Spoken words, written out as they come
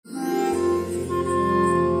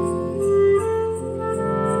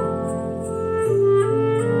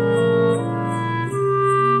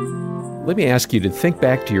let me ask you to think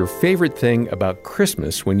back to your favorite thing about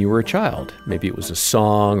Christmas when you were a child. Maybe it was a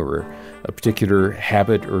song or a particular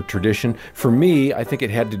habit or tradition. For me, I think it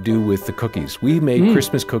had to do with the cookies. We made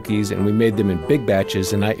Christmas cookies, and we made them in big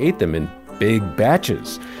batches, and I ate them in big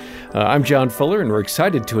batches. I'm John Fuller, and we're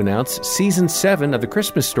excited to announce Season 7 of the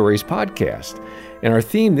Christmas Stories podcast. And our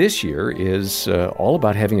theme this year is all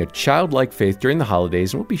about having a childlike faith during the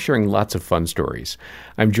holidays, and we'll be sharing lots of fun stories.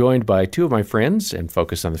 I'm joined by two of my friends and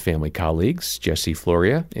Focus on the Family colleagues, Jesse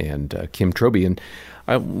Floria and Kim Troby. And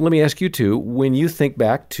let me ask you two, when you think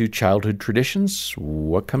back to childhood traditions,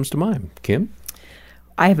 what comes to mind? Kim?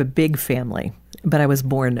 I have a big family, but I was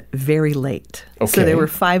born very late. Okay. So there were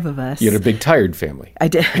 5 of us. You had a big tired family. I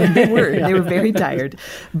did. They were very tired.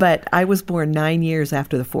 But I was born 9 years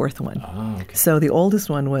after the 4th one. Oh, okay. So the oldest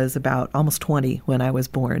one was about almost 20 when I was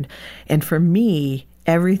born. And for me,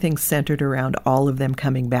 everything centered around all of them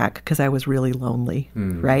coming back because I was really lonely,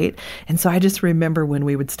 right? And so I just remember when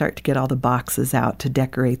we would start to get all the boxes out to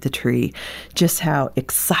decorate the tree, just how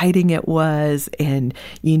exciting it was. And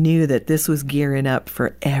you knew that this was gearing up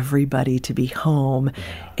for everybody to be home.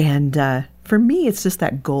 Yeah. And for me, it's just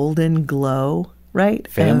that golden glow, right?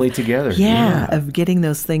 Family together. Yeah, of getting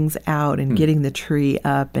those things out and getting the tree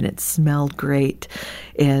up, and it smelled great.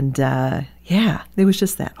 And yeah, it was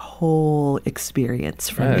just that whole experience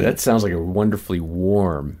for me. That sounds like a wonderfully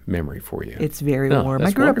warm memory for you. It's very warm.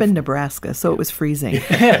 I grew up in Nebraska, so it was freezing.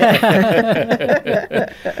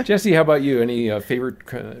 Jesse, how about you? Any favorite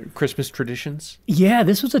Christmas traditions? Yeah,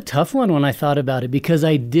 this was a tough one when I thought about it because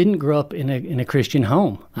I didn't grow up in a Christian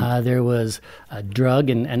home. There was a drug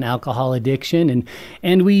and alcohol addiction,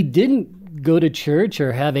 and we didn't go to church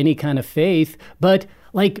or have any kind of faith, but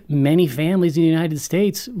like many families in the United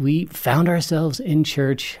States, we found ourselves in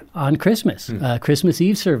church on Christmas, Christmas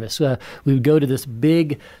Eve service. We would go to this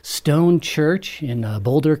big stone church in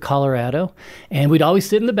Boulder, Colorado, and we'd always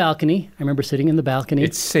sit in the balcony. I remember sitting in the balcony.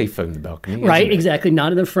 It's safe in the balcony, right? Isn't it? Exactly.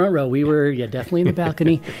 Not in the front row. We were definitely in the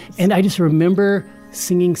balcony. And I just remember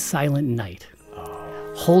singing Silent Night,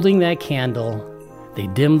 holding that candle. They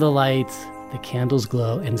dim the lights, the candles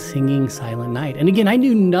glow, and singing Silent Night. And again, I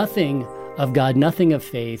knew nothing of God, nothing of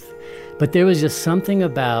faith, but there was just something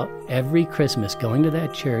about every Christmas going to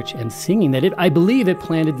that church and singing that I believe it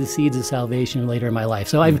planted the seeds of salvation later in my life.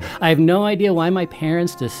 So I have no idea why my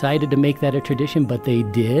parents decided to make that a tradition, but they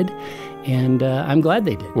did. And I'm glad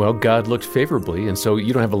they did. Well, God looked favorably, and so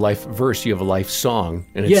you don't have a life verse, you have a life song,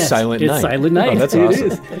 and it's yes, Silent Night. It's Silent Night. Oh, that's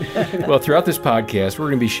awesome. It is. Well, throughout this podcast, we're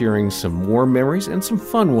going to be sharing some warm memories and some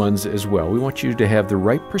fun ones as well. We want you to have the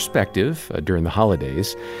right perspective during the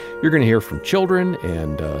holidays. You're going to hear from children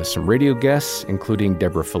and some radio guests, including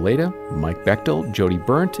Deborah Fileta, Mike Bechtel, Jody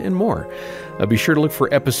Burnt, and more. Be sure to look for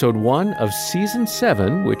episode 1 of Season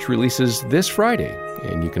 7, which releases this Friday.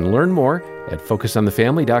 And you can learn more at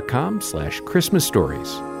focusonthefamily.com/Christmas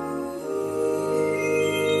stories.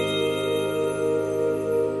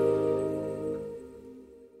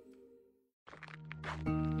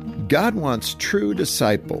 God wants true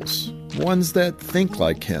disciples, ones that think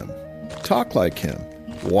like Him, talk like Him,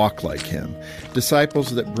 walk like Him,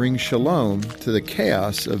 disciples that bring shalom to the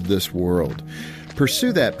chaos of this world.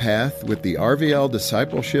 Pursue that path with the RVL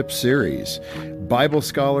Discipleship Series. Bible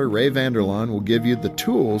scholar Ray Vander Laan will give you the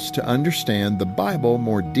tools to understand the Bible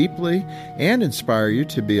more deeply and inspire you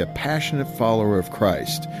to be a passionate follower of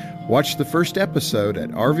Christ. Watch the first episode at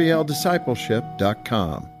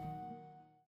rvldiscipleship.com.